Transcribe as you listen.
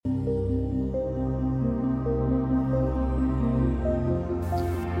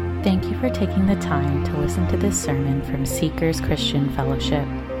you for taking the time to listen to this sermon from Seekers Christian Fellowship.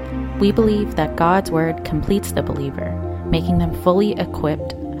 We believe that God's Word completes the believer, making them fully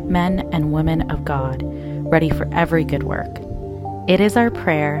equipped men and women of God, ready for every good work. It is our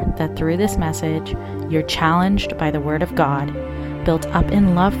prayer that through this message, you're challenged by the Word of God, built up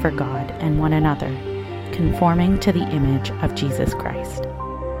in love for God and one another, conforming to the image of Jesus Christ.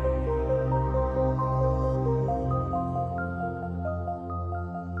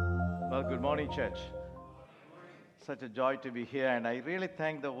 Well, good morning, church. Such a joy to be here, and I really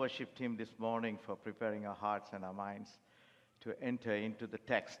thank the worship team this morning for preparing our hearts and our minds to enter into the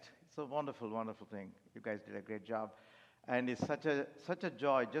text. It's a wonderful, wonderful thing. You guys did a great job, and it's such a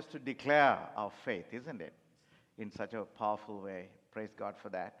joy just to declare our faith, isn't it? In such a powerful way. Praise God for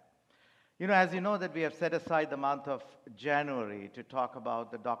that. You know, as you know that we have set aside the month of January to talk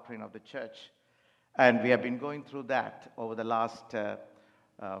about the doctrine of the church, and we have been going through that over the last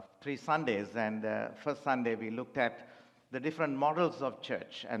 3 Sundays, and first Sunday we looked at the different models of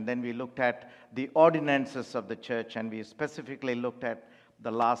church, and then we looked at the ordinances of the church, and we specifically looked at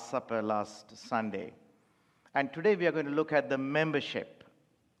the Last Supper last Sunday. And today we are going to look at the membership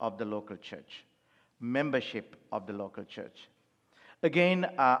of the local church. Membership of the local church. Again,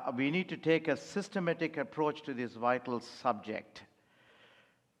 we need to take a systematic approach to this vital subject.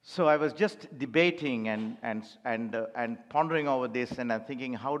 So I was just debating and pondering over this, and I'm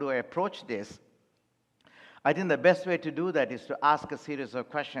thinking, how do I approach this? I think the best way to do that is to ask a series of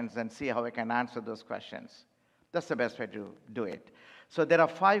questions and see how I can answer those questions. That's the best way to do it. So there are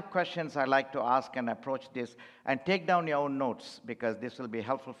 5 questions I like to ask and approach this, and take down your own notes because this will be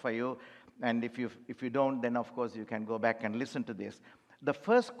helpful for you. And if you don't, then of course you can go back and listen to this. The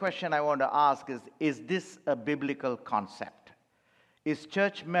first question I want to ask is this a biblical concept? Is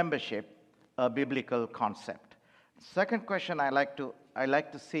church membership a biblical concept? Second question I like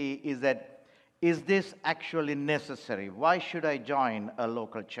to see is that, is this actually necessary? Why should I join a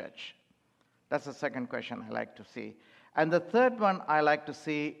local church? That's the second question I like to see. And the third one I like to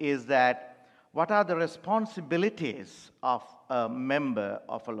see is that, what are the responsibilities of a member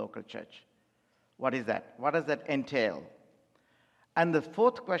of a local church? What is that? What does that entail? And the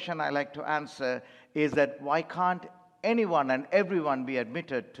fourth question I like to answer is that, why can't anyone and everyone be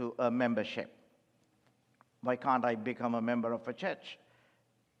admitted to a membership? Why can't I become a member of a church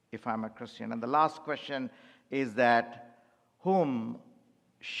if I'm a Christian? And the last question is that, whom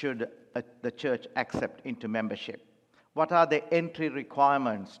should the church accept into membership? What are the entry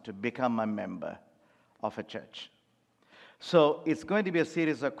requirements to become a member of a church? So it's going to be a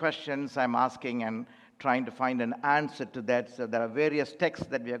series of questions I'm asking and trying to find an answer to that. So there are various texts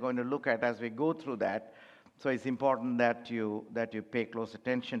that we are going to look at as we go through that. So it's important that you pay close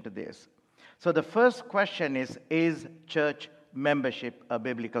attention to this. So the first question is church membership a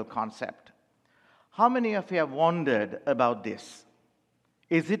biblical concept? How many of you have wondered about this?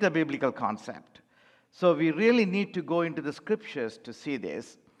 Is it a biblical concept? So we really need to go into the scriptures to see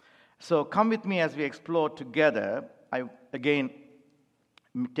this. So come with me as we explore together. Again,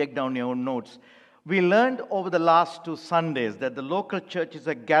 take down your own notes. We learned over the last 2 Sundays that the local church is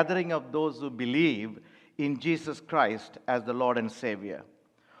a gathering of those who believe in Jesus Christ as the Lord and Savior,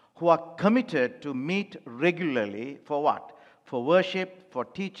 who are committed to meet regularly for what? For worship, for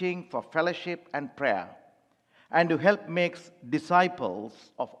teaching, for fellowship and prayer, and to help make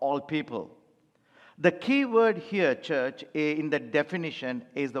disciples of all people. The key word here, church, in the definition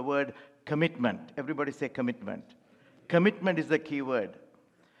is the word commitment. Everybody say commitment. Commitment is the key word.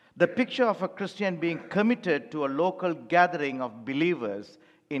 The picture of a Christian being committed to a local gathering of believers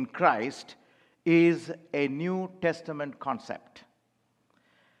in Christ is a New Testament concept.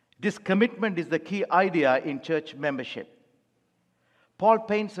 This commitment is the key idea in church membership. Paul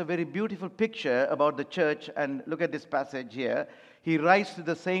paints a very beautiful picture about the church, and look at this passage here. He writes to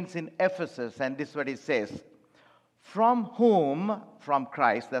the saints in Ephesus, and this is what he says. From whom, from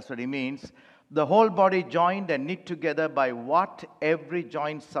Christ, that's what he means, the whole body joined and knit together by what every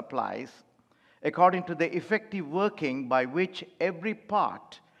joint supplies, according to the effective working by which every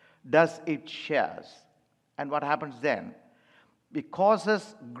part does its shares. And what happens then? It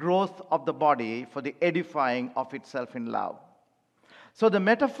causes growth of the body for the edifying of itself in love. So the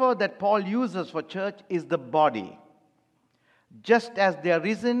metaphor that Paul uses for church is the body. Just as there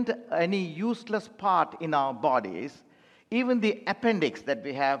isn't any useless part in our bodies, even the appendix that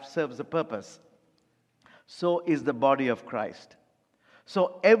we have serves a purpose. So is the body of Christ.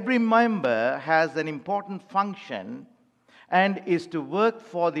 So every member has an important function and is to work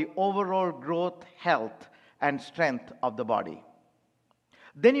for the overall growth, health, and strength of the body.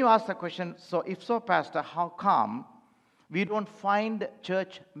 Then you ask the question, so if so, Pastor, how come we don't find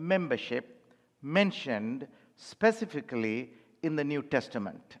church membership mentioned specifically in the New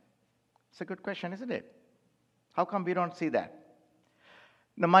Testament? It's a good question, isn't it? How come we don't see that?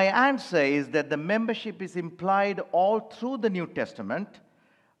 Now, my answer is that the membership is implied all through the New Testament,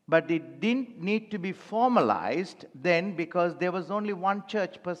 but it didn't need to be formalized then because there was only one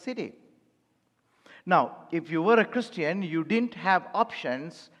church per city. Now, if you were a Christian, you didn't have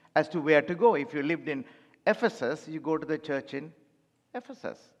options as to where to go. If you lived in Ephesus, you go to the church in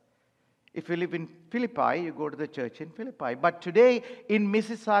Ephesus. If you live in Philippi, you go to the church in Philippi. But today, in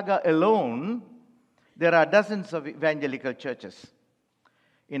Mississauga alone, there are dozens of evangelical churches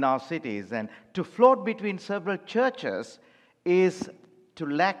in our cities. And to float between several churches is to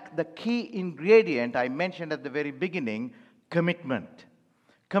lack the key ingredient I mentioned at the very beginning, commitment.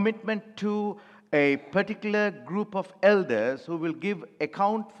 Commitment to a particular group of elders who will give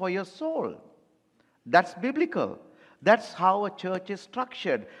account for your soul. That's biblical. That's how a church is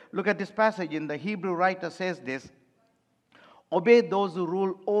structured. Look at this passage. In the Hebrew writer says this, obey those who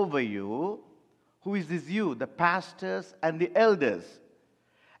rule over you. Who is this you? The pastors and the elders.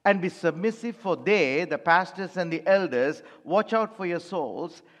 And be submissive, for they, the pastors and the elders, watch out for your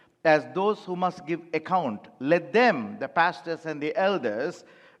souls as those who must give account. Let them, the pastors and the elders,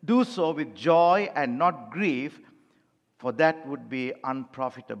 do so with joy and not grief, for that would be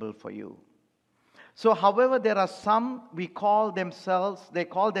unprofitable for you. So, however, there are some they call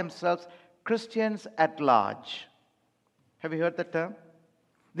themselves Christians at large. Have you heard that term?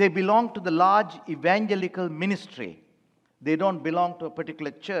 They belong to the large evangelical ministry. They don't belong to a particular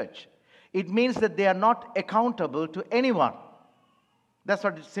church. It means that they are not accountable to anyone. That's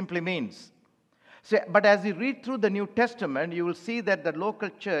what it simply means. So, but as you read through the New Testament, you will see that the local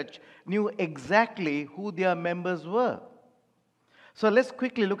church knew exactly who their members were. So let's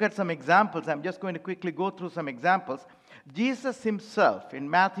quickly look at some examples. I'm just going to quickly go through some examples. Jesus himself, in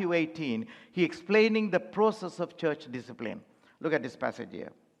Matthew 18, he explaining the process of church discipline. Look at this passage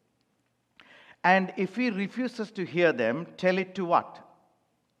here. And if he refuses to hear them, tell it to what?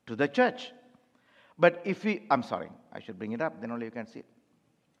 To the church. But if I should bring it up, then only you can see it.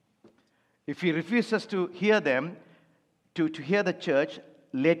 If he refuses to hear them, to hear the church,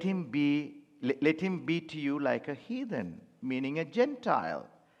 let him be to you like a heathen, meaning a Gentile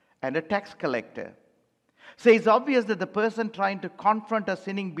and a tax collector. So it's obvious that the person trying to confront a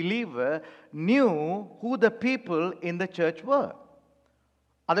sinning believer knew who the people in the church were.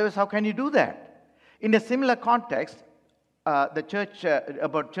 Otherwise, how can you do that? In a similar context, about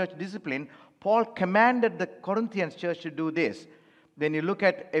church discipline, Paul commanded the Corinthians church to do this. When you look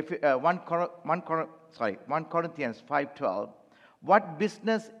at 1 Corinthians 5:12, what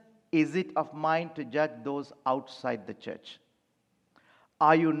business is it of mine to judge those outside the church?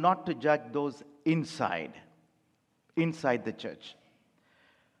 Are you not to judge those inside the church?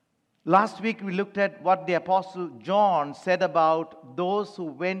 Last week we looked at what the Apostle John said about those who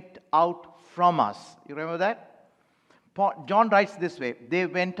went out from us. You remember that? John writes this way, they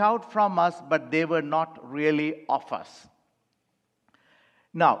went out from us, but they were not really of us.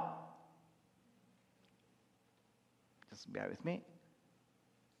 Now, just bear with me.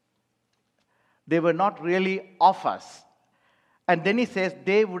 They were not really of us. And then he says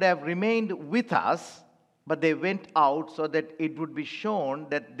they would have remained with us, but they went out so that it would be shown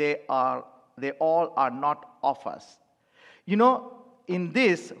that they all are not of us. You know, in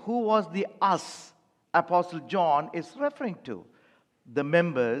this, who was the us Apostle John is referring to? The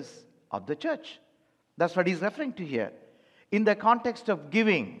members of the church. That's what he's referring to here. In the context of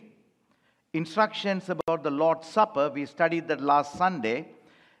giving instructions about the Lord's Supper, we studied that last Sunday,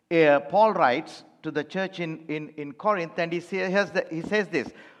 Paul writes to the church in Corinth, and he says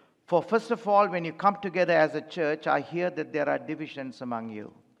this, for first of all, when you come together as a church, I hear that there are divisions among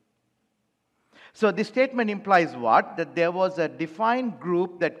you. So this statement implies what? That there was a defined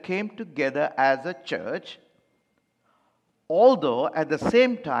group that came together as a church, although at the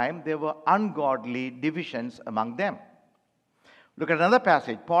same time there were ungodly divisions among them. Look at another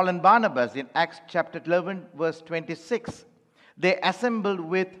passage, Paul and Barnabas in Acts chapter 11, verse 26. They assembled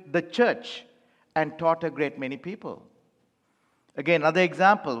with the church and taught a great many people. Again, another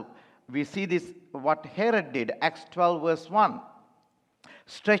example, we see this, what Herod did, Acts 12, verse 1.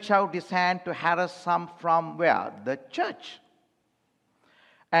 Stretch out his hand to harass some from where? The church.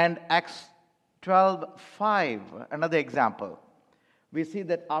 And Acts 12:5, another example. We see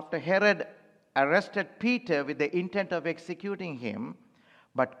that after Herod arrested Peter with the intent of executing him,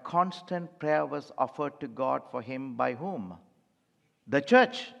 but constant prayer was offered to God for him by whom? The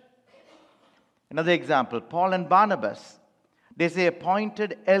church. Another example, Paul and Barnabas. They say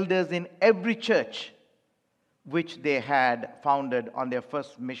appointed elders in every church which they had founded on their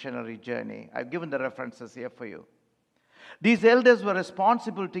first missionary journey. I've given the references here for you. These elders were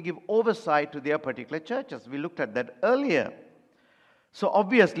responsible to give oversight to their particular churches. We looked at that earlier. So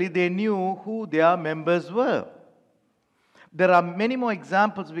obviously they knew who their members were. There are many more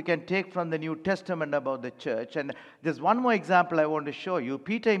examples we can take from the New Testament about the church. And there's one more example I want to show you.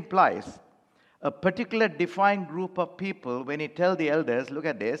 Peter implies a particular defined group of people when he tells the elders, look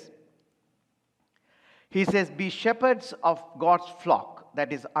at this. He says, be shepherds of God's flock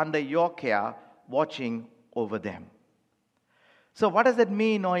that is under your care, watching over them. So what does that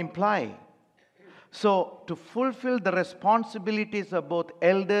mean or imply? So to fulfill the responsibilities of both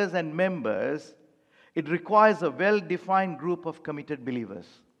elders and members, it requires a well-defined group of committed believers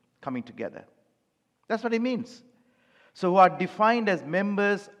coming together. That's what it means. So who are defined as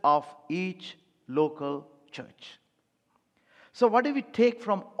members of each local church. So what do we take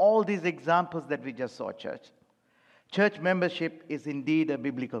from all these examples that we just saw, church? Church membership is indeed a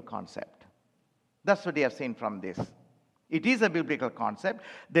biblical concept. That's what we have seen from this. It is a biblical concept.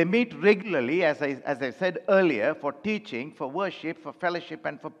 They meet regularly, as I said earlier, for teaching, for worship, for fellowship,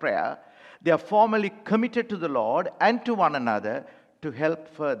 and for prayer. They are formally committed to the Lord and to one another to help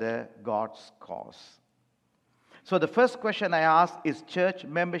further God's cause. So the first question I ask, is church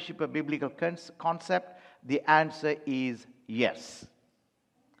membership a biblical concept? The answer is yes.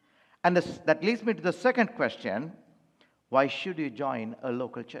 And that leads me to the second question. Why should you join a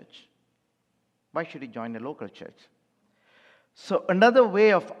local church? Why should you join a local church? So another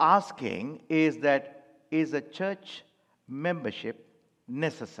way of asking is that, is a church membership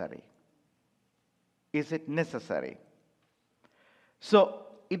necessary? Is it necessary? So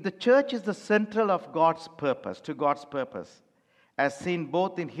if the church is the central of God's purpose, as seen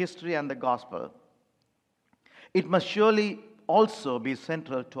both in history and the gospel, it must surely also be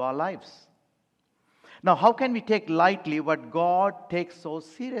central to our lives. Now, how can we take lightly what God takes so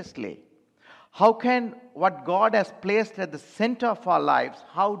seriously? How can what God has placed at the center of our lives,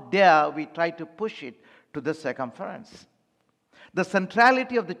 how dare we try to push it to the circumference? The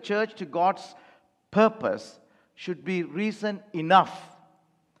centrality of the church to God's purpose should be reason enough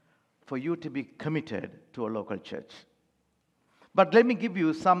for you to be committed to a local church. But let me give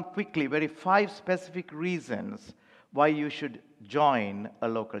you some quickly, 5 specific reasons why you should join a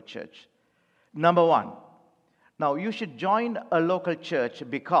local church. Number 1, now you should join a local church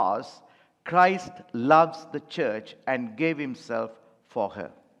because Christ loves the church and gave himself for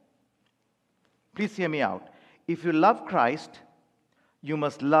her. Please hear me out. If you love Christ, you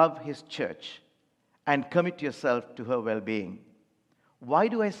must love his church and commit yourself to her well-being. Why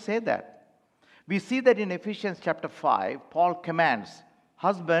do I say that? We see that in Ephesians chapter 5, Paul commands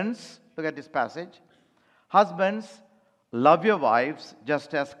husbands, look at this passage, husbands, love your wives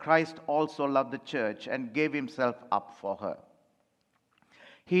just as Christ also loved the church and gave himself up for her.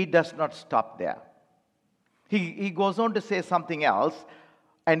 He does not stop there. He goes on to say something else,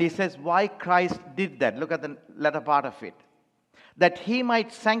 and he says why Christ did that. Look at the latter part of it. That he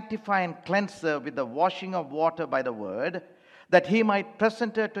might sanctify and cleanse her with the washing of water by the word, that he might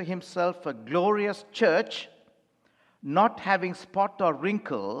present her to himself a glorious church, not having spot or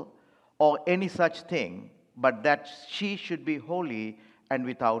wrinkle or any such thing, but that she should be holy and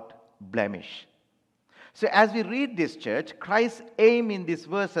without blemish. So as we read this, church, Christ's aim in these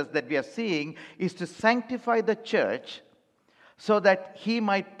verses that we are seeing is to sanctify the church so that he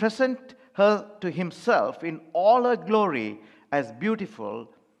might present her to himself in all her glory, as beautiful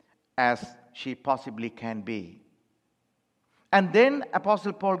as she possibly can be. And then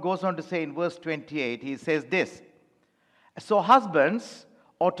Apostle Paul goes on to say in verse 28, he says this, so husbands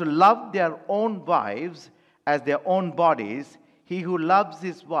ought to love their own wives as their own bodies. He who loves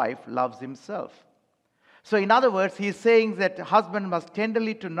his wife loves himself. So in other words, he is saying that husbands must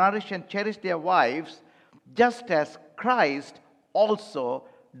tenderly to nourish and cherish their wives, just as Christ also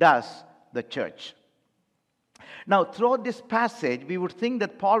does the church. Now, throughout this passage, we would think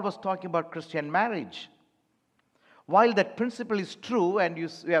that Paul was talking about Christian marriage. While that principle is true, and you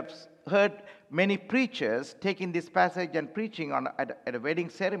have heard many preachers taking this passage and preaching at a wedding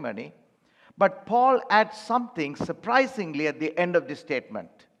ceremony, but Paul adds something surprisingly at the end of this statement.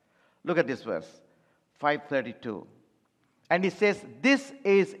 Look at this verse, 5:32. And he says, this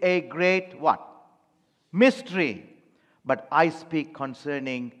is a great what? Mystery. But I speak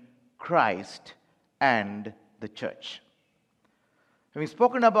concerning Christ and the church. Having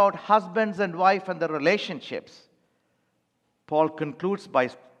spoken about husbands and wife and the relationships, Paul concludes by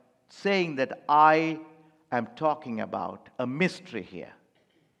saying that I am talking about a mystery here.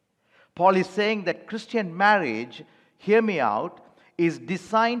 Paul is saying that Christian marriage, hear me out, is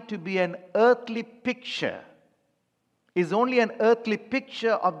designed to be an earthly picture is only an earthly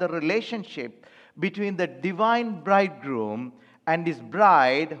picture of the relationship between the divine bridegroom and his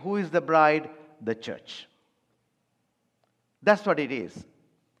bride. Who is the bride? The church. That's what it is.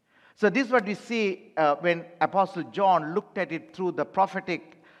 So this is what we see when Apostle John looked at it through the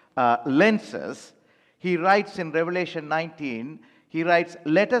prophetic lenses. He writes in Revelation 19, he writes,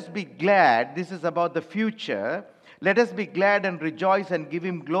 "Let us be glad," this is about the future, "let us be glad and rejoice and give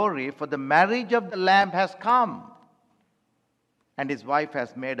him glory, for the marriage of the Lamb has come, and his wife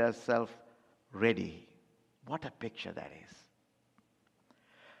has made herself ready." What a picture that is.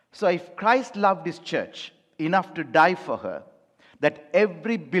 So if Christ loved his church enough to die for her, that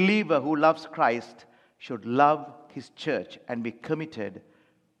every believer who loves Christ should love his church and be committed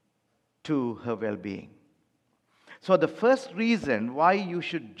to her well-being. So the first reason why you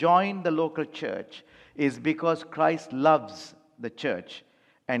should join the local church is because Christ loves the church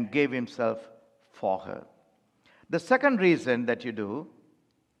and gave himself for her. The second reason that you do,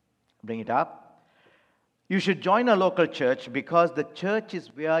 bring it up, you should join a local church because the church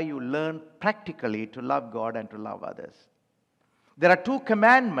is where you learn practically to love God and to love others. There are 2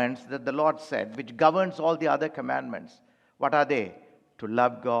 commandments that the Lord said, which governs all the other commandments. What are they? To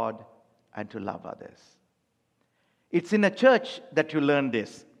love God and to love others. It's in a church that you learn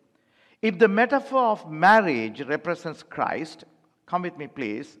this. If the metaphor of marriage represents Christ, come with me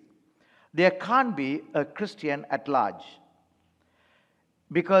please, there can't be a Christian at large.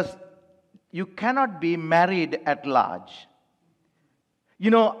 Because you cannot be married at large. You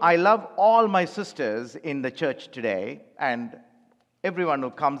know, I love all my sisters in the church today and everyone who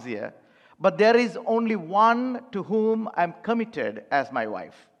comes here, but there is only one to whom I'm committed as my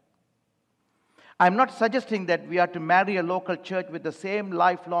wife. I'm not suggesting that we are to marry a local church with the same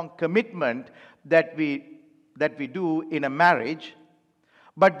lifelong commitment that we do in a marriage,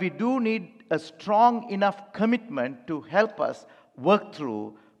 but we do need a strong enough commitment to help us work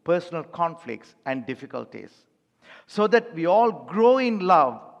through personal conflicts and difficulties so that we all grow in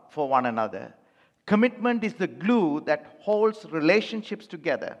love for one another. Commitment is the glue that holds relationships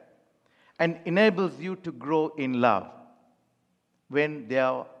together and enables you to grow in love when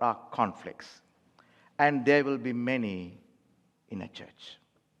there are conflicts. And there will be many in a church.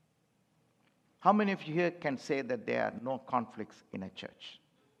 How many of you here can say that there are no conflicts in a church?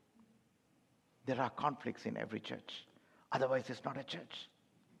 There are conflicts in every church. Otherwise, it's not a church.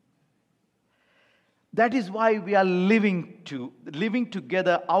 That is why we are living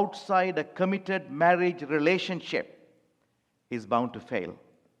together outside a committed marriage relationship is bound to fail.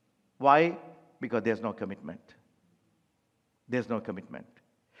 Why? Because there's no commitment. There's no commitment.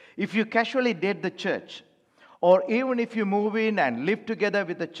 If you casually date the church, or even if you move in and live together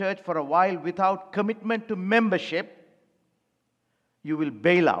with the church for a while without commitment to membership, you will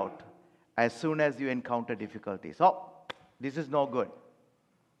bail out as soon as you encounter difficulties. Oh, this is no good.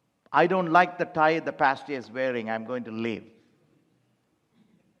 I don't like the tie the pastor is wearing. I'm going to leave.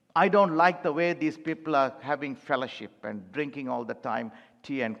 I don't like the way these people are having fellowship and drinking all the time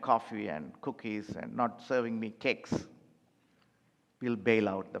tea and coffee and cookies and not serving me cakes. We'll bail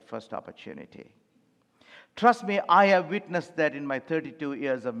out the first opportunity. Trust me, I have witnessed that in my 32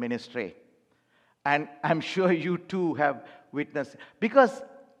 years of ministry. And I'm sure you too have witnessed. Because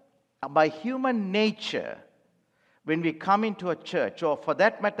by human nature, when we come into a church, or for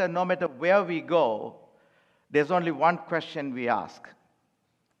that matter, no matter where we go, there's only one question we ask.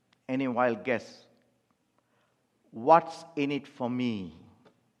 Any wild guess? What's in it for me?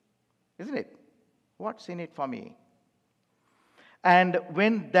 Isn't it? What's in it for me? And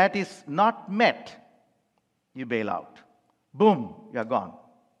when that is not met, you bail out. Boom, you're gone.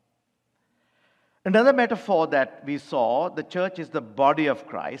 Another metaphor that we saw, the church is the body of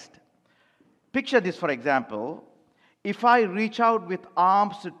Christ. Picture this, for example. If I reach out with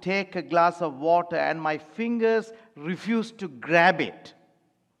arms to take a glass of water and my fingers refuse to grab it,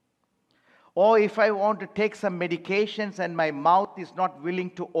 or if I want to take some medications and my mouth is not willing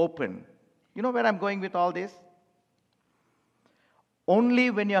to open, you know where I'm going with all this? Only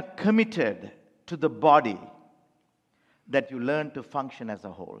when you're committed to the body that you learn to function as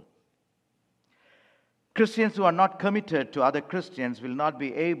a whole. Christians who are not committed to other Christians will not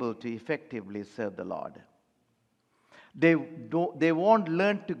be able to effectively serve the Lord. They won't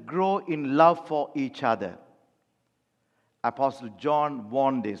learn to grow in love for each other. Apostle John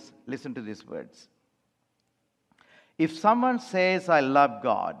warned this. Listen to these words. If someone says, I love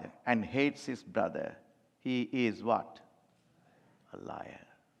God, and hates his brother, he is what? A liar.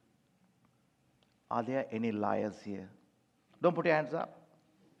 Are there any liars here? Don't put your hands up.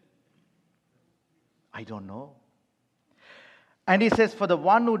 I don't know. And he says, for the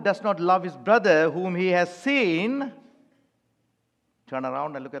one who does not love his brother whom he has seen, Turn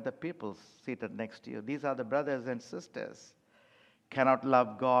around and look at the people seated next to you. These are the brothers and sisters. Cannot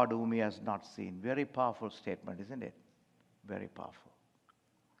love God whom he has not seen. Very powerful statement, isn't it? Very powerful.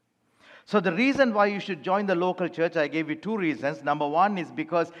 So the reason why you should join the local church, I gave you two reasons. Number one is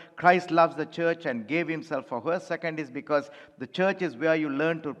because Christ loves the church and gave himself for her. Second is because the church is where you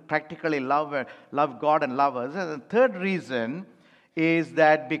learn to practically love God and love others. And the third reason is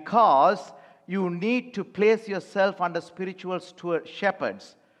that because you need to place yourself under spiritual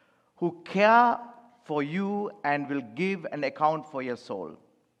shepherds who care for you and will give an account for your soul.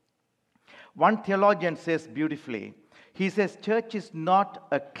 One theologian says beautifully, he says, church is not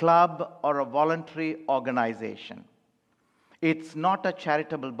a club or a voluntary organization. It's not a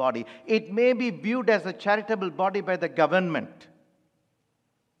charitable body. It may be viewed as a charitable body by the government,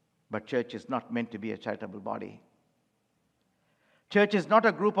 but church is not meant to be a charitable body. Church is not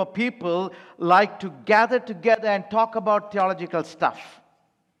a group of people like to gather together and talk about theological stuff.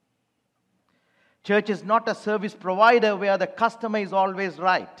 Church is not a service provider where the customer is always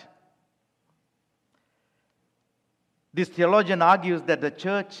right. This theologian argues that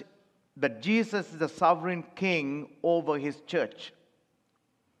that Jesus is the sovereign king over his church.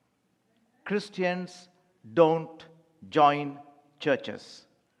 Christians don't join churches.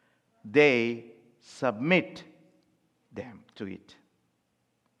 They submit them to it.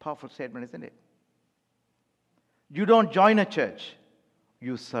 Powerful statement, isn't it? You don't join a church.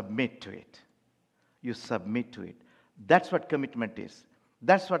 You submit to it. You submit to it. That's what commitment is.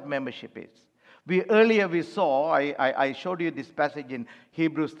 That's what membership is. Earlier we saw, I showed you this passage in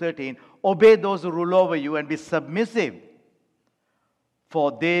Hebrews 13, obey those who rule over you and be submissive,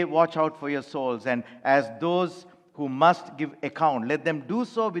 for they watch out for your souls. And as those who must give account, let them do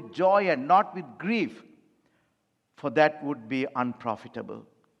so with joy and not with grief, for that would be unprofitable.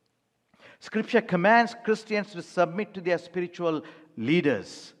 Scripture commands Christians to submit to their spiritual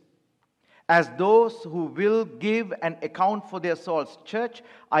leaders as those who will give an account for their souls. Church,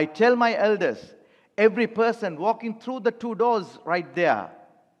 I tell my elders, every person walking through the two doors right there,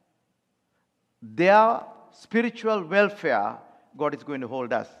 their spiritual welfare, God is going to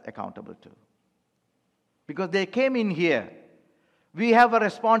hold us accountable to. Because they came in here. We have a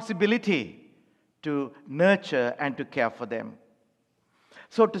responsibility to nurture and to care for them.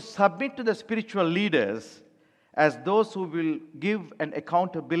 So to submit to the spiritual leaders as those who will give an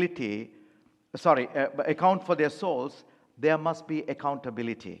account for their souls, there must be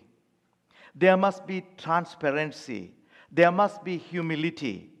accountability. There must be transparency. There must be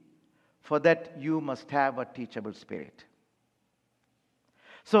humility. For that, you must have a teachable spirit.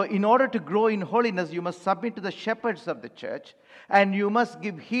 So in order to grow in holiness, you must submit to the shepherds of the church, and you must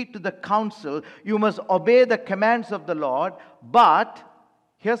give heed to the counsel. You must obey the commands of the Lord. But,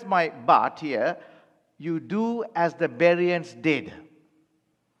 here's my but here, you do as the Bereans did.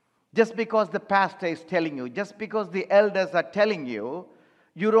 Just because the pastor is telling you, just because the elders are telling you,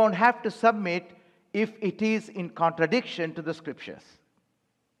 you don't have to submit if it is in contradiction to the scriptures.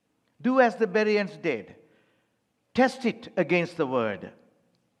 Do as the Bereans did. Test it against the word.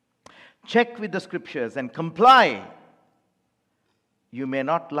 Check with the scriptures and comply. You may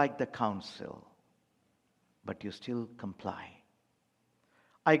not like the counsel, but you still comply.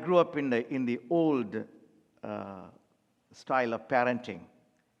 I grew up in the old style of parenting.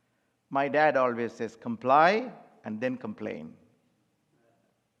 My dad always says, comply and then complain.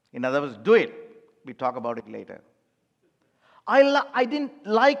 In other words, do it. We talk about it later. I didn't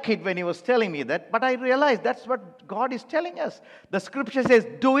like it when he was telling me that, but I realized that's what God is telling us. The scripture says,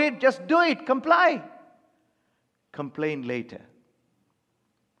 do it, just do it, comply. Complain later.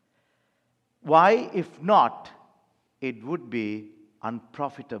 Why? If not, it would be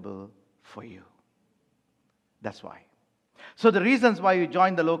unprofitable for you. That's why. So the reasons why you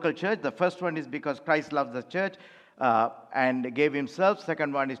join the local church, the first one is because Christ loves the church and gave himself.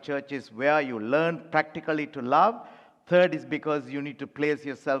 Second one is church is where you learn practically to love. Third is because you need to place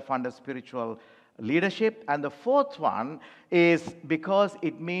yourself under spiritual leadership. And the fourth one is because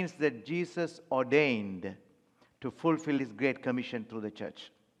it means that Jesus ordained to fulfill his great commission through the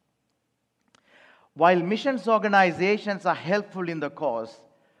church. While missions organizations are helpful in the cause,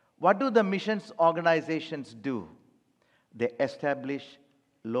 what do the missions organizations do? They establish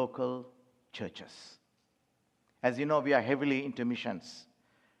local churches. As you know, we are heavily into missions.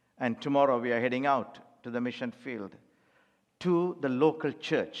 And tomorrow we are heading out to the mission field, to the local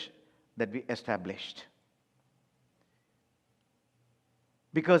church that we established.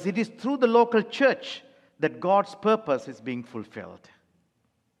 Because it is through the local church that God's purpose is being fulfilled.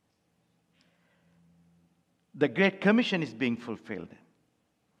 The Great Commission is being fulfilled.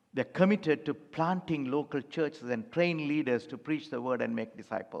 They're committed to planting local churches and train leaders to preach the word and make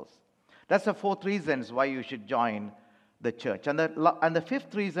disciples. That's the fourth reasons why you should join the church. And the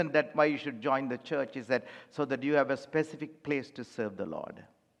fifth reason that why you should join the church is that so that you have a specific place to serve the Lord.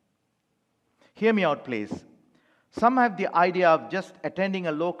 Hear me out, please. Some have the idea of just attending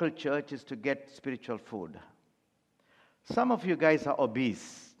a local church is to get spiritual food. Some of you guys are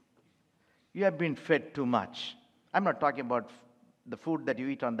obese. You have been fed too much. I'm not talking about the food that you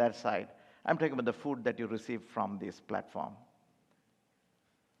eat on that side. I'm talking about the food that you receive from this platform.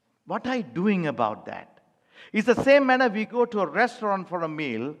 What are you doing about that? It's the same manner we go to a restaurant for a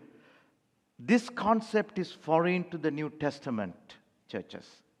meal. This concept is foreign to the New Testament churches.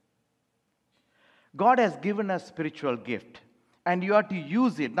 God has given us spiritual gift, and you are to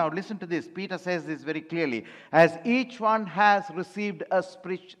use it. Now listen to this. Peter says this very clearly. As each one has received a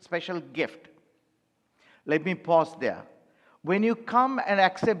special gift. Let me pause there. When you come and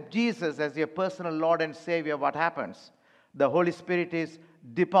accept Jesus as your personal Lord and Savior, what happens? The Holy Spirit is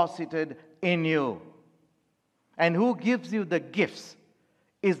deposited in you. And who gives you the gifts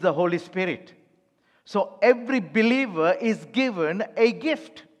is the Holy Spirit. So every believer is given a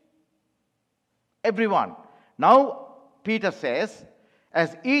gift. Everyone. Now, Peter says,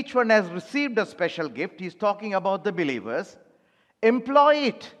 as each one has received a special gift, he's talking about the believers, employ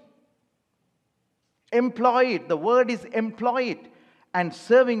it. Employ it. The word is employ it. And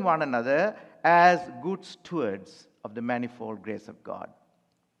serving one another as good stewards of the manifold grace of God.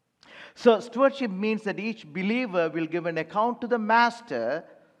 So, stewardship means that each believer will give an account to the master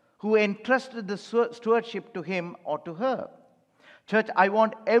who entrusted the stewardship to him or to her. Church, I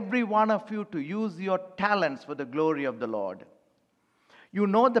want every one of you to use your talents for the glory of the Lord. You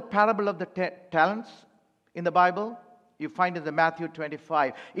know the parable of the talents in the Bible? You find it in Matthew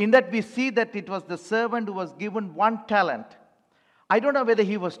 25. In that we see that it was the servant who was given 1 talent. I don't know whether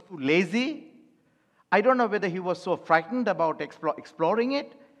he was too lazy. I don't know whether he was so frightened about exploring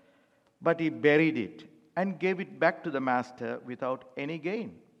it. But he buried it and gave it back to the master without any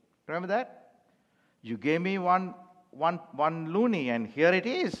gain. Remember that? You gave me one loonie, and here it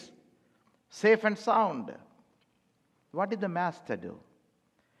is, safe and sound. What did the master do?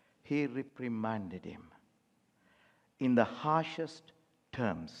 He reprimanded him in the harshest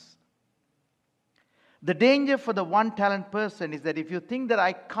terms. The danger for the 1 talent person is that if you think that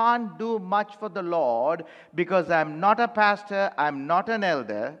I can't do much for the Lord because I'm not a pastor, I'm not an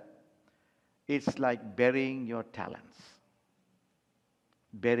elder, it's like burying your talents.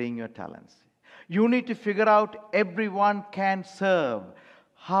 Burying your talents. You need to figure out everyone can serve,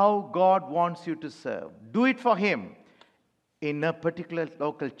 how God wants you to serve. Do it for Him in a particular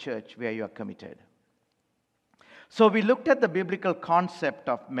local church where you are committed. So we looked at the biblical concept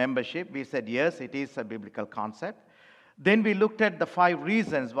of membership. We said, yes, it is a biblical concept. Then we looked at the 5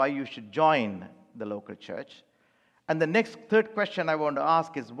 reasons why you should join the local church. And the third question I want to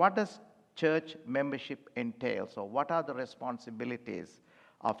ask is, what does church membership entail? So what are the responsibilities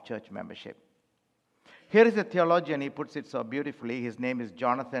of church membership? Here is a theologian, he puts it so beautifully. His name is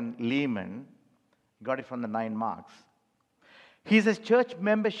Jonathan Leeman. Got it from the 9 Marks. He says church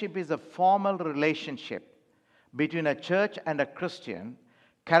membership is a formal relationship between a church and a Christian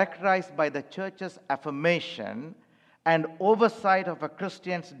characterized by the church's affirmation and oversight of a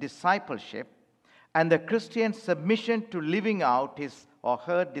Christian's discipleship and the Christian's submission to living out his or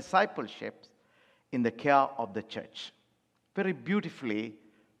her discipleship in the care of the church. Very beautifully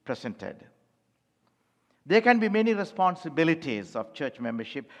presented. There can be many responsibilities of church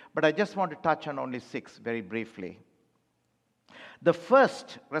membership, but I just want to touch on only 6 very briefly. The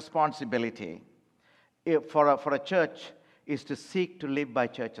first responsibility for a church is to seek to live by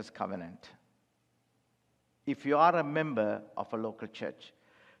church's covenant. If you are a member of a local church,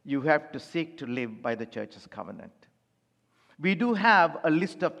 you have to seek to live by the church's covenant. We do have a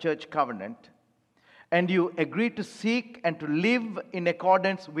list of church covenant, and you agree to seek and to live in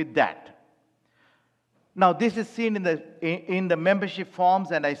accordance with that. Now, this is seen in the membership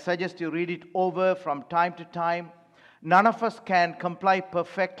forms, and I suggest you read it over from time to time. None of us can comply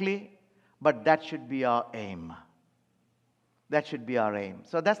perfectly, but that should be our aim. That should be our aim.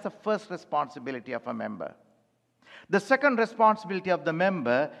 So that's the first responsibility of a member. The second responsibility of the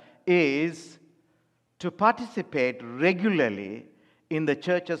member is to participate regularly in the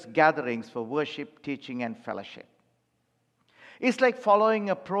church's gatherings for worship, teaching, and fellowship. It's like following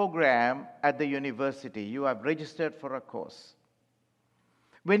a program at the university. You have registered for a course.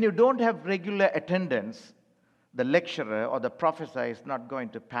 When you don't have regular attendance, the lecturer or the professor is not going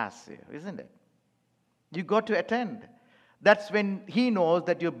to pass you, isn't it? You got to attend. That's when he knows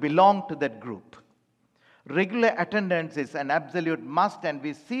that you belong to that group. Regular attendance is an absolute must, and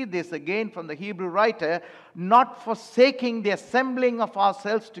we see this again from the Hebrew writer, not forsaking the assembling of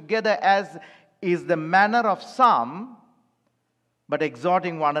ourselves together as is the manner of some, but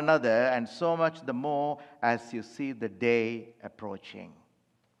exhorting one another, and so much the more as you see the day approaching.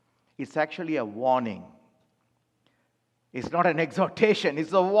 It's actually a warning. It's not an exhortation,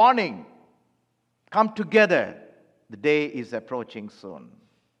 it's a warning. Come together. The day is approaching soon.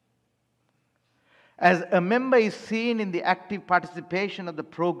 As a member is seen in the active participation of the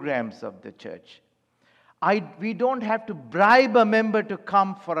programs of the church, we don't have to bribe a member to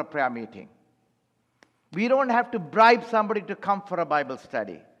come for a prayer meeting. We don't have to bribe somebody to come for a Bible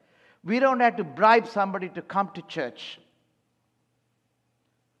study. We don't have to bribe somebody to come to church.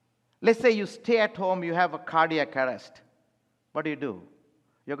 Let's say you stay at home, you have a cardiac arrest. What do?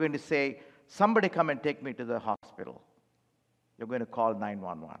 You're going to say, somebody come and take me to the hospital. You're going to call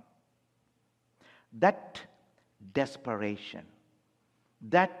 911. That desperation,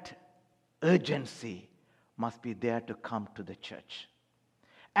 that urgency must be there to come to the church.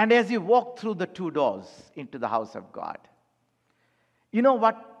 And as you walk through the 2 doors into the house of God, you know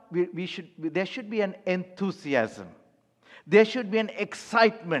what? There should be an enthusiasm. There should be an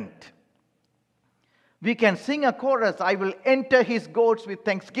excitement. We can sing a chorus, I will enter his courts with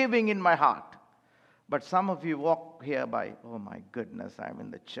thanksgiving in my heart. But some of you walk here by, oh my goodness, I'm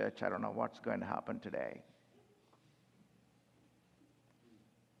in the church. I don't know what's going to happen today.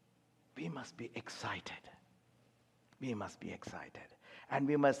 We must be excited. We must be excited. And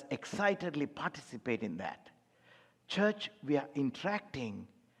we must excitedly participate in that. Church, we are interacting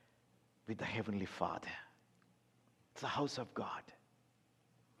with the Heavenly Father. It's the house of God.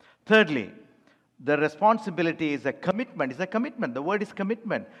 Thirdly, the responsibility is a commitment. It's a commitment. The word is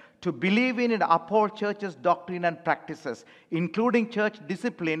commitment. To believe in and uphold church's doctrine and practices, including church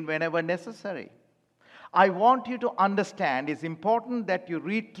discipline whenever necessary. I want you to understand it's important that you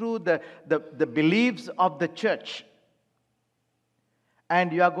read through the beliefs of the church.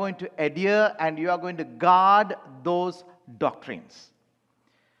 And you are going to adhere and you are going to guard those doctrines.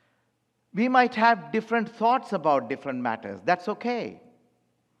 We might have different thoughts about different matters. That's okay.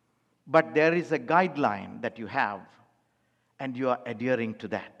 But there is a guideline that you have, and you are adhering to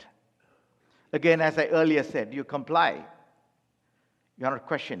that. Again, as I earlier said, you comply. You are not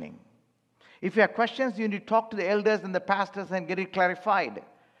questioning. If you have questions, you need to talk to the elders and the pastors and get it clarified.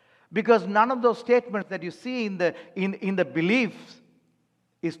 Because none of those statements that you see in the beliefs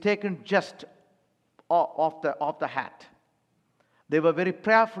is taken just off the hat. They were very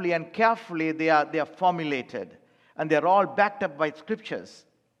prayerfully and carefully they are formulated, and they are all backed up by scriptures.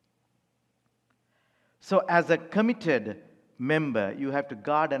 So as a committed member, you have to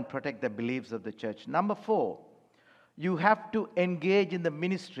guard and protect the beliefs of the church. Number 4, you have to engage in the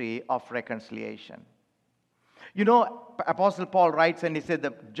ministry of reconciliation. You know, Apostle Paul writes and he said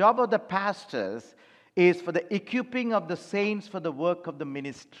the job of the pastors is for the equipping of the saints for the work of the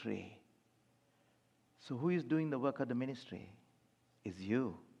ministry. So who is doing the work of the ministry? It's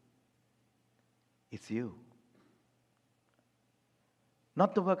you. It's you.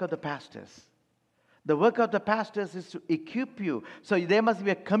 Not the work of the pastors. The work of the pastors is to equip you. So there must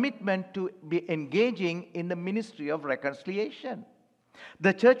be a commitment to be engaging in the ministry of reconciliation.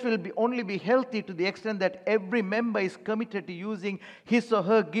 The church will only be healthy to the extent that every member is committed to using his or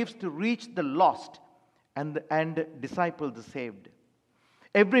her gifts to reach the lost and disciple the saved.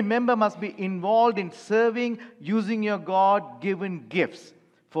 Every member must be involved in serving, using your God-given gifts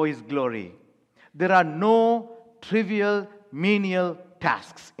for His glory. There are no trivial, menial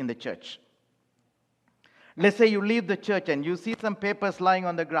tasks in the church. Let's say you leave the church and you see some papers lying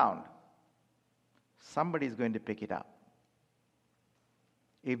on the ground. Somebody is going to pick it up.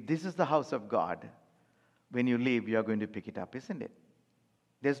 If this is the house of God, when you leave, you are going to pick it up, isn't it?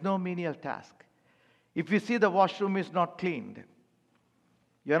 There's no menial task. If you see the washroom is not cleaned,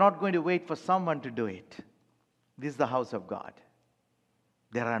 you're not going to wait for someone to do it. This is the house of God.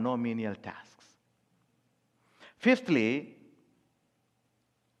 There are no menial tasks. Fifthly,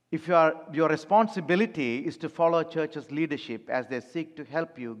 if your responsibility is to follow church's leadership as they seek to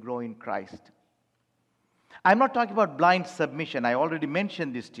help you grow in Christ. I'm not talking about blind submission. I already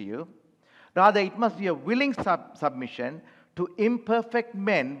mentioned this to you. Rather, it must be a willing submission to imperfect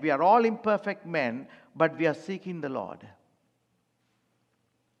men. We are all imperfect men, but we are seeking the Lord.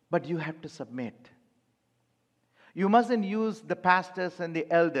 But you have to submit. You mustn't use the pastors and the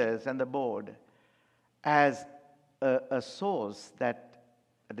elders and the board as a source that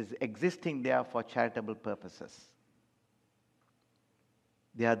is existing there for charitable purposes.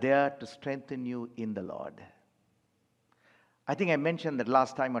 They are there to strengthen you in the Lord. I think I mentioned that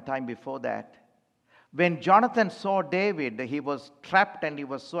last time or time before that. When Jonathan saw David, he was trapped and he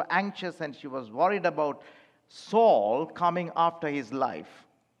was so anxious and she was worried about Saul coming after his life.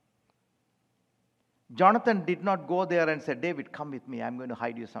 Jonathan did not go there and say, David, come with me. I'm going to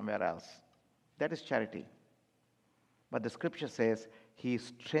hide you somewhere else. That is charity. But the scripture says he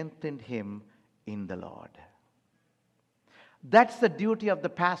strengthened him in the Lord. That's the duty of the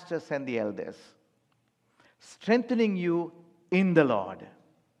pastors and the elders. Strengthening you in the Lord.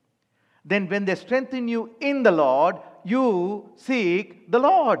 Then when they strengthen you in the Lord, you seek the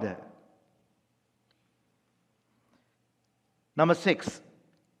Lord. Number 6,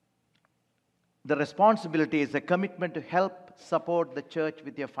 the responsibility is a commitment to help support the church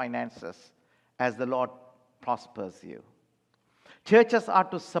with your finances as the Lord prospers you. Churches are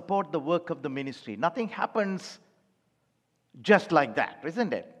to support the work of the ministry. Nothing happens just like that,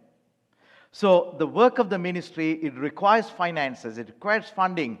 isn't it? So the work of the ministry, it requires finances, it requires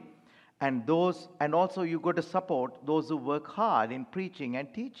funding, and also you got to support those who work hard in preaching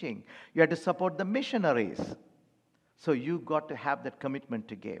and teaching. You have to support the missionaries. So you got to have that commitment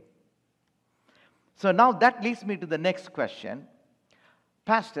to give. So now that leads me to the next question.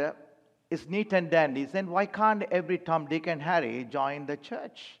 Pastor, it's neat and dandy. Then why can't every Tom, Dick, and Harry join the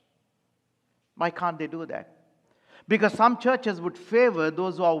church? Why can't they do that? Because some churches would favor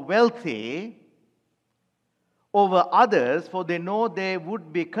those who are wealthy over others, for they know they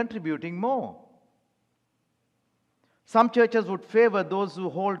would be contributing more. Some churches would favor those who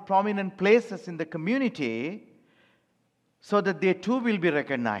hold prominent places in the community so that they too will be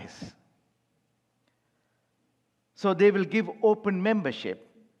recognized. So they will give open membership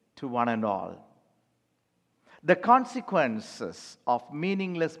to one and all. The consequences of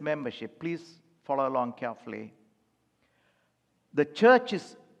meaningless membership, please follow along carefully. The church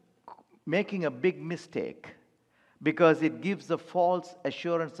is making a big mistake because it gives a false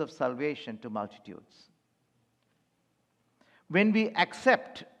assurance of salvation to multitudes. When we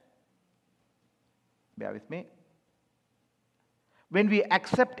accept, bear with me, when we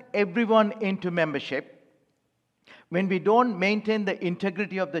accept everyone into membership, when we don't maintain the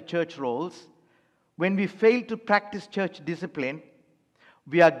integrity of the church roles, when we fail to practice church discipline,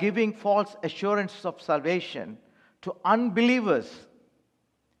 we are giving false assurance of salvation to unbelievers.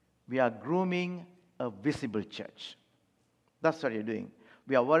 We are grooming a visible church. That's what you're doing.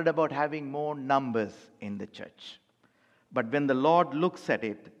 We are worried about having more numbers in the church. But when the Lord looks at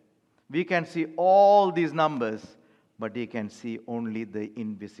it, we can see all these numbers, but He can see only the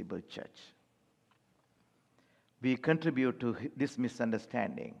invisible church. We contribute to this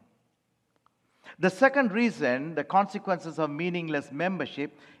misunderstanding. The second reason, the consequences of meaningless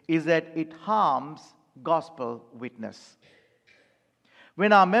membership, is that it harms gospel witness.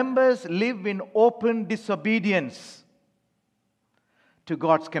 When our members live in open disobedience to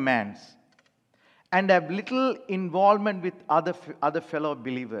God's commands and have little involvement with other fellow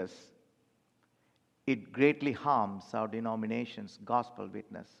believers, it greatly harms our denomination's gospel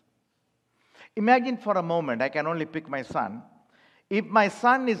witness. Imagine for a moment, I can only pick my son. If my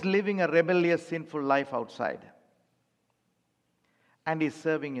son is living a rebellious, sinful life outside and is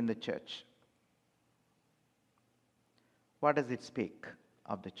serving in the church, what does it speak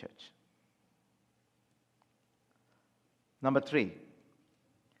of the church? Number 3,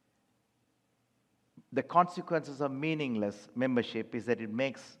 the consequences of meaningless membership is that it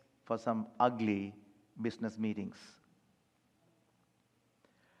makes for some ugly business meetings.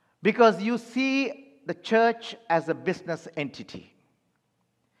 Because you see the church as a business entity.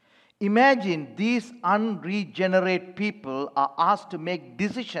 Imagine these unregenerate people are asked to make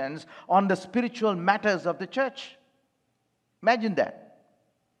decisions on the spiritual matters of the church. Imagine that.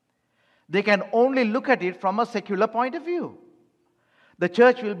 They can only look at it from a secular point of view. The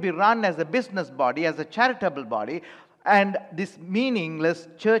church will be run as a business body, as a charitable body, and this meaningless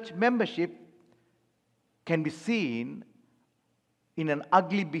church membership can be seen in an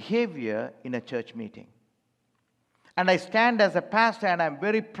ugly behavior in a church meeting. And I stand as a pastor and I'm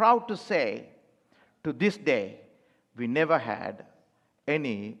very proud to say, to this day, we never had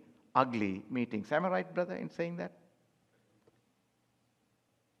any ugly meetings. Am I right, brother, in saying that?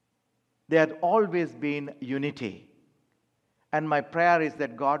 There had always been unity. And my prayer is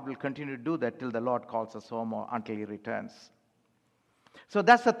that God will continue to do that till the Lord calls us home or until He returns. So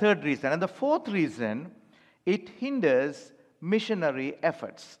that's the third reason. And the fourth reason, it hinders missionary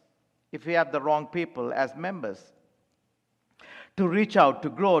efforts if we have the wrong people as members. To reach out, to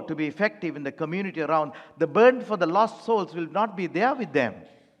grow, to be effective in the community around, the burden for the lost souls will not be there with them.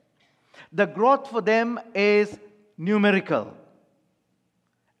 The growth for them is numerical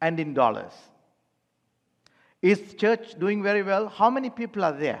and in dollars. Is church doing very well? How many people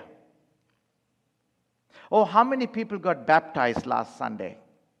are there? Oh, how many people got baptized last Sunday?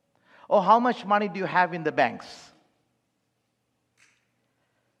 Oh, how much money do you have in the banks?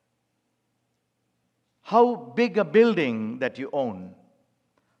 How big a building that you own?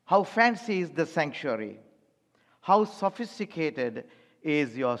 How fancy is the sanctuary? How sophisticated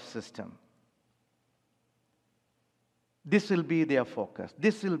is your system? This will be their focus.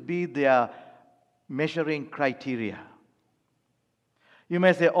 This will be their measuring criteria. You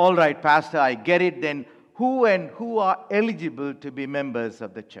may say, all right, Pastor, I get it. Then who are eligible to be members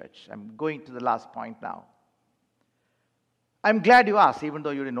of the church? I'm going to the last point now. I'm glad you asked, even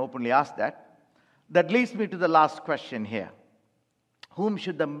though you didn't openly ask that. That leads me to the last question here. Whom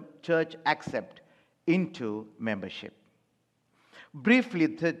should the church accept into membership? Briefly,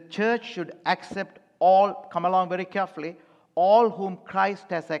 the church should accept all, come along very carefully, all whom Christ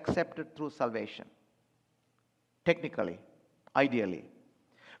has accepted through salvation. Technically, ideally.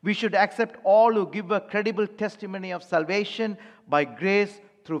 We should accept all who give a credible testimony of salvation by grace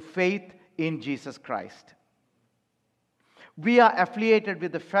through faith in Jesus Christ. We are affiliated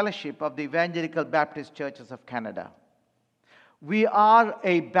with the Fellowship of the Evangelical Baptist Churches of Canada. We are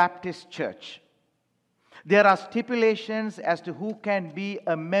a Baptist church. There are stipulations as to who can be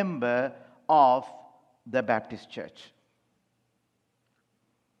a member of the Baptist church.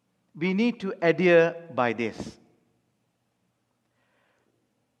 We need to adhere by this.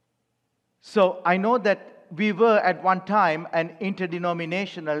 So I know that we were at one time an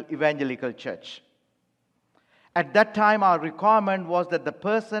interdenominational evangelical church. At that time, our requirement was that the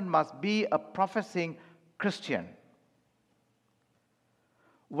person must be a professing Christian.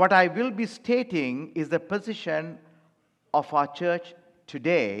 What I will be stating is the position of our church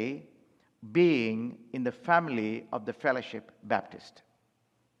today being in the family of the Fellowship Baptist.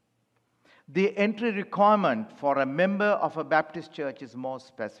 The entry requirement for a member of a Baptist church is more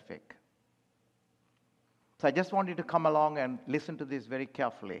specific. So I just want you to come along and listen to this very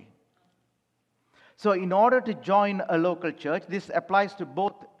carefully. So in order to join a local church, this applies to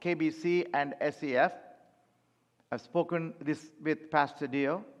both KBC and SEF. I've spoken this with Pastor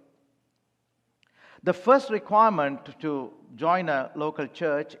Dio. The first requirement to join a local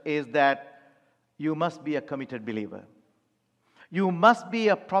church is that you must be a committed believer. You must be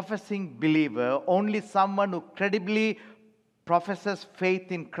a professing believer. Only someone who credibly professes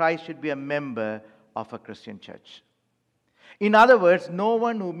faith in Christ should be a member of a Christian church. In other words, no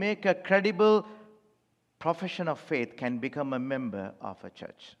one who makes a credible profession of faith can become a member of a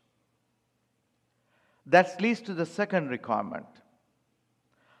church. That leads to the second requirement.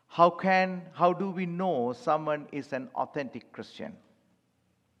 How do we know someone is an authentic Christian?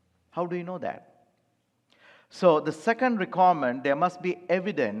 How do you know that? So the second requirement, there must be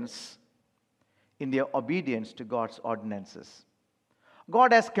evidence in their obedience to God's ordinances.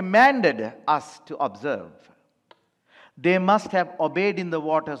 God has commanded us to observe. They must have obeyed in the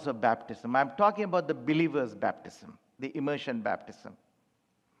waters of baptism. I'm talking about the believer's baptism, the immersion baptism.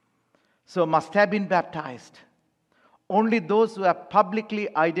 So must have been baptized. Only those who have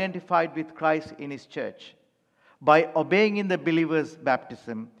publicly identified with Christ in his church by obeying in the believer's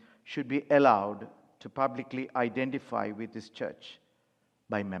baptism should be allowed to publicly identify with his church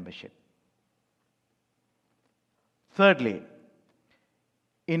by membership. Thirdly,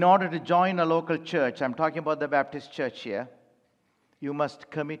 in order to join a local church, I'm talking about the Baptist church here, you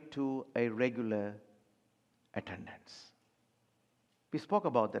must commit to a regular attendance. We spoke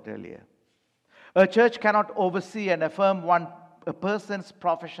about that earlier. A church cannot oversee and affirm a person's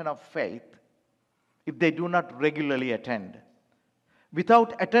profession of faith if they do not regularly attend.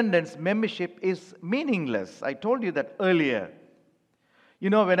 Without attendance, membership is meaningless. I told you that earlier. You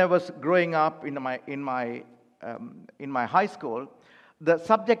know, when I was growing up in my high school, the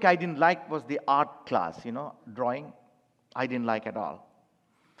subject I didn't like was the art class, drawing. I didn't like at all.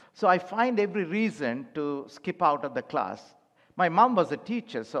 So I find every reason to skip out of the class. My mom was a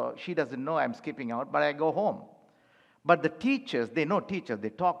teacher, so she doesn't know I'm skipping out, but I go home. But the teachers, they know teachers, they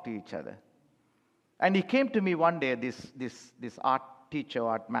talk to each other. And he came to me one day, this art teacher,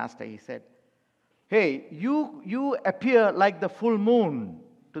 art master, he said, "Hey, you appear like the full moon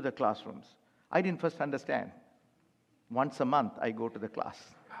to the classrooms." I didn't first understand. Once a month, I go to the class.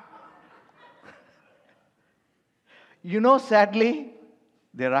 Sadly,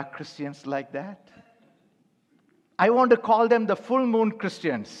 there are Christians like that. I want to call them the full moon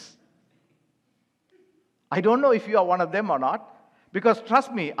Christians. I don't know if you are one of them or not, because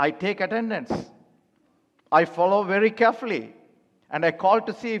trust me, I take attendance. I follow very carefully, and I call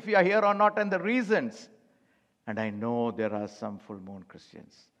to see if you are here or not and the reasons. And I know there are some full moon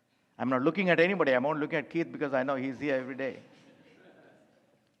Christians. I'm not looking at anybody. I'm only looking at Keith because I know he's here every day.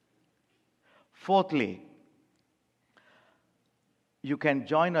 Fourthly, you can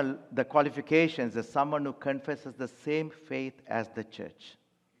join the qualifications as someone who confesses the same faith as the church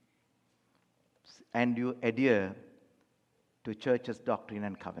and you adhere to church's doctrine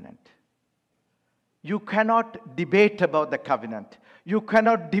and covenant. You cannot debate about the covenant. You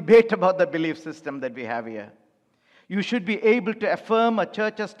cannot debate about the belief system that we have here. You should be able to affirm a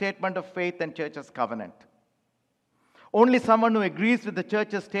church's statement of faith and church's covenant. Only someone who agrees with the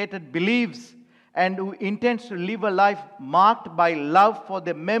church's stated beliefs and who intends to live a life marked by love for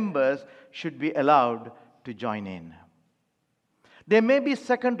the members should be allowed to join in. There may be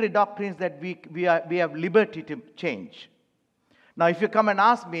secondary doctrines that we have liberty to change. Now, if you come and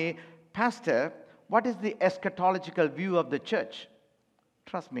ask me, Pastor, what is the eschatological view of the church?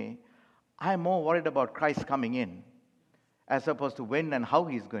 Trust me, I'm more worried about Christ coming in as opposed to when and how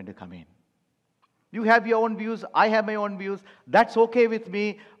he's going to come in. You have your own views, I have my own views. That's okay with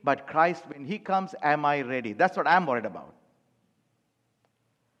me, but Christ, when he comes, am I ready? That's what I'm worried about.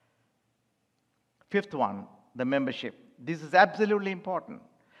 Fifth one, the membership. This is absolutely important,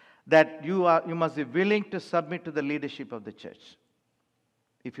 that you must be willing to submit to the leadership of the church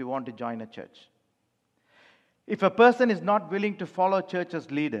if you want to join a church. If a person is not willing to follow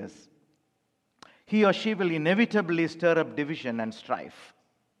church's leaders, he or she will inevitably stir up division and strife.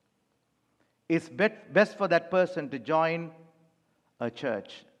 It's best for that person to join a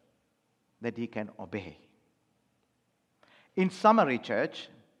church that he can obey. In summary, church,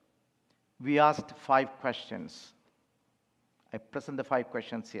 we asked 5 questions. I present the 5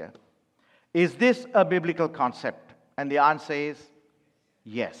 questions here. Is this a biblical concept? And the answer is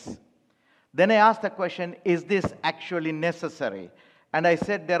yes. Then I asked the question, is this actually necessary? And I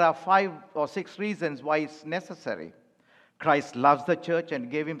said there are 5 or 6 reasons why it's necessary. Christ loves the church and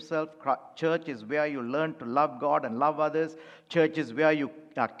gave himself. Church is where you learn to love God and love others. Church is where you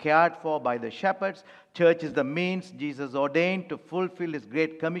are cared for by the shepherds. Church is the means Jesus ordained to fulfill his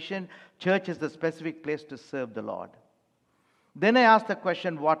great commission. Church is the specific place to serve the Lord. Then I asked the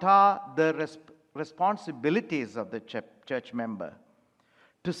question, what are the responsibilities of the church member?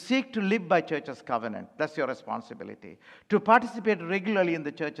 To seek to live by church's covenant, that's your responsibility. To participate regularly in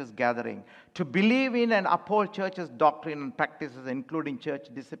the church's gathering. To believe in and uphold church's doctrine and practices, including church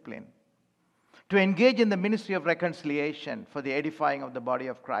discipline. To engage in the ministry of reconciliation for the edifying of the body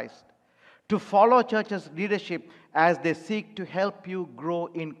of Christ. To follow church's leadership as they seek to help you grow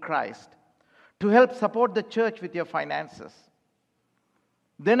in Christ. To help support the church with your finances.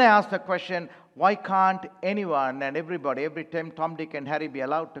 Then I asked the question, why can't anyone and everybody, every time Tom, Dick, and Harry be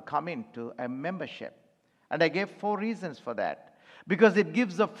allowed to come into a membership? And I gave 4 reasons for that. Because it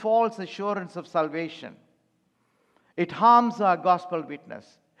gives a false assurance of salvation. It harms our gospel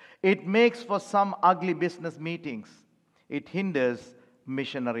witness. It makes for some ugly business meetings. It hinders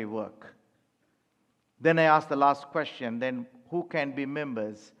missionary work. Then I asked the last question, then who can be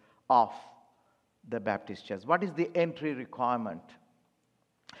members of the Baptist Church? What is the entry requirement?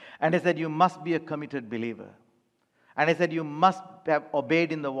 And I said, you must be a committed believer. And I said, you must have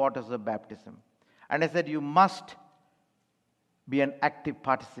obeyed in the waters of baptism. And I said, you must be an active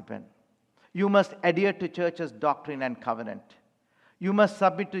participant. You must adhere to church's doctrine and covenant. You must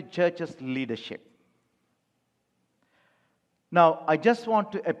submit to church's leadership. Now, I just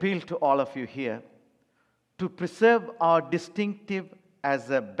want to appeal to all of you here to preserve our distinctive as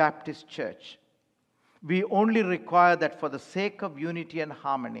a Baptist church. We only require that for the sake of unity and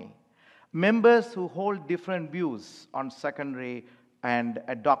harmony, members who hold different views on secondary and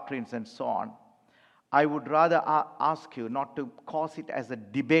doctrines and so on, I would rather ask you not to cause it as a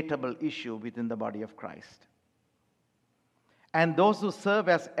debatable issue within the body of Christ. And those who serve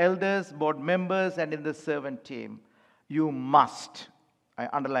as elders, board members, and in the servant team, you must, I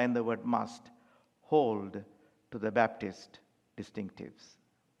underline the word must, hold to the Baptist distinctives.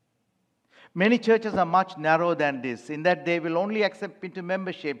 Many churches are much narrower than this, in that they will only accept into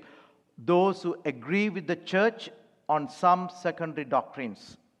membership those who agree with the church on some secondary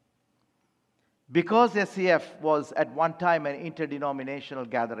doctrines. Because SCF was at one time an interdenominational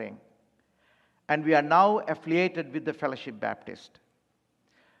gathering, and we are now affiliated with the Fellowship Baptist,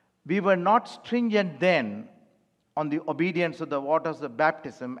 we were not stringent then on the obedience of the waters of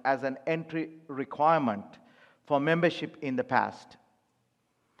baptism as an entry requirement for membership in the past.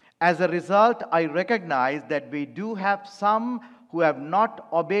 As a result, I recognize that we do have some who have not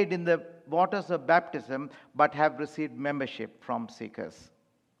obeyed in the waters of baptism but have received membership from seekers.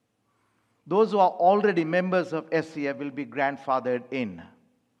 Those who are already members of SCF will be grandfathered in.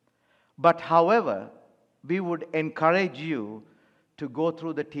 But however, we would encourage you to go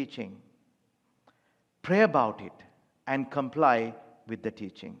through the teaching, pray about it, and comply with the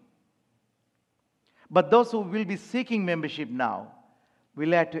teaching. But those who will be seeking membership now,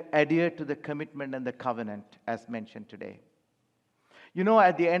 We'll have to adhere to the commitment and the covenant as mentioned today. You know,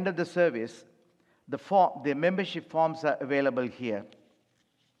 at the end of the service, the membership forms are available here.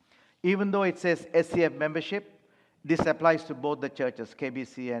 Even though it says SCF membership, this applies to both the churches,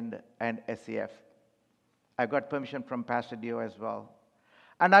 KBC and SCF. I got permission from Pastor Dio as well.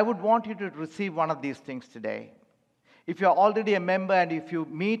 And I would want you to receive one of these things today. If you're already a member and if you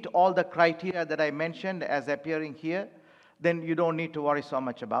meet all the criteria that I mentioned as appearing here, then you don't need to worry so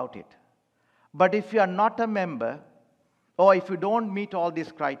much about it. But if you are not a member, or if you don't meet all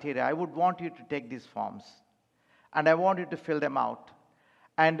these criteria, I would want you to take these forms. And I want you to fill them out.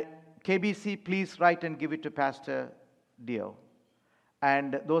 And KBC, please write and give it to Pastor Dio.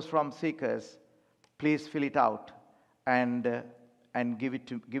 And those from Seekers, please fill it out and give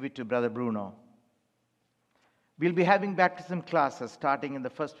it to Brother Bruno. We'll be having baptism classes starting in the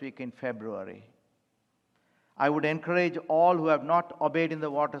first week in February. I would encourage all who have not obeyed in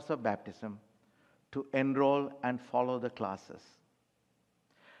the waters of baptism to enroll and follow the classes.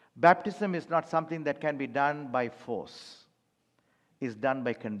 Baptism is not something that can be done by force. It's done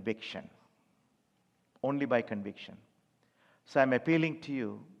by conviction. Only by conviction. So I'm appealing to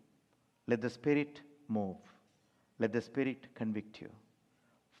you, let the Spirit move. Let the Spirit convict you.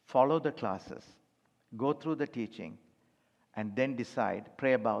 Follow the classes. Go through the teaching. And then decide,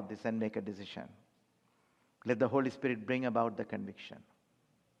 pray about this and make a decision. Let the Holy Spirit bring about the conviction.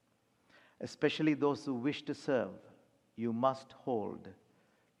 Especially those who wish to serve, you must hold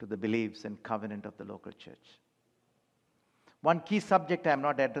to the beliefs and covenant of the local church. One key subject I am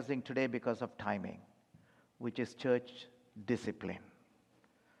not addressing today because of timing, which is church discipline.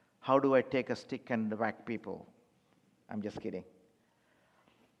 How do I take a stick and whack people? I'm just kidding.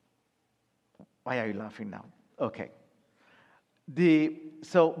 Why are you laughing now? Okay.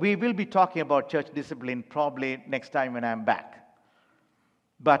 So we will be talking about church discipline probably next time when I'm back.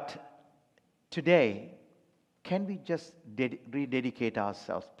 But today, can we just rededicate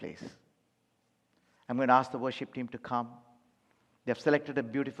ourselves, please? I'm going to ask the worship team to come. They have selected a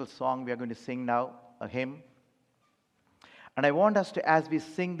beautiful song we are going to sing now, a hymn. And I want us to, as we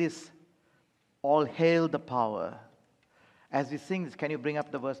sing this, all hail the power. As we sing this, can you bring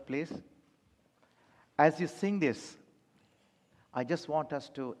up the verse, please? As you sing this, I just want us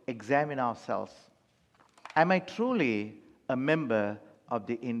to examine ourselves. Am I truly a member of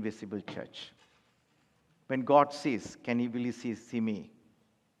the invisible church? When God sees, can He really see me?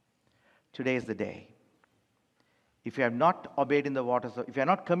 Today is the day. If you have not obeyed in the waters, if you have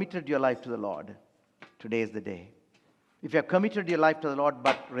not committed your life to the Lord, today is the day. If you have committed your life to the Lord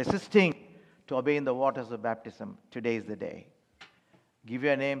but resisting to obey in the waters of baptism, today is the day. Give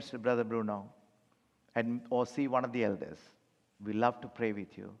your names to Brother Bruno or see one of the elders. We love to pray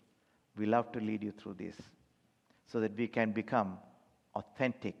with you. We love to lead you through this so that we can become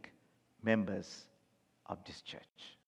authentic members of this church.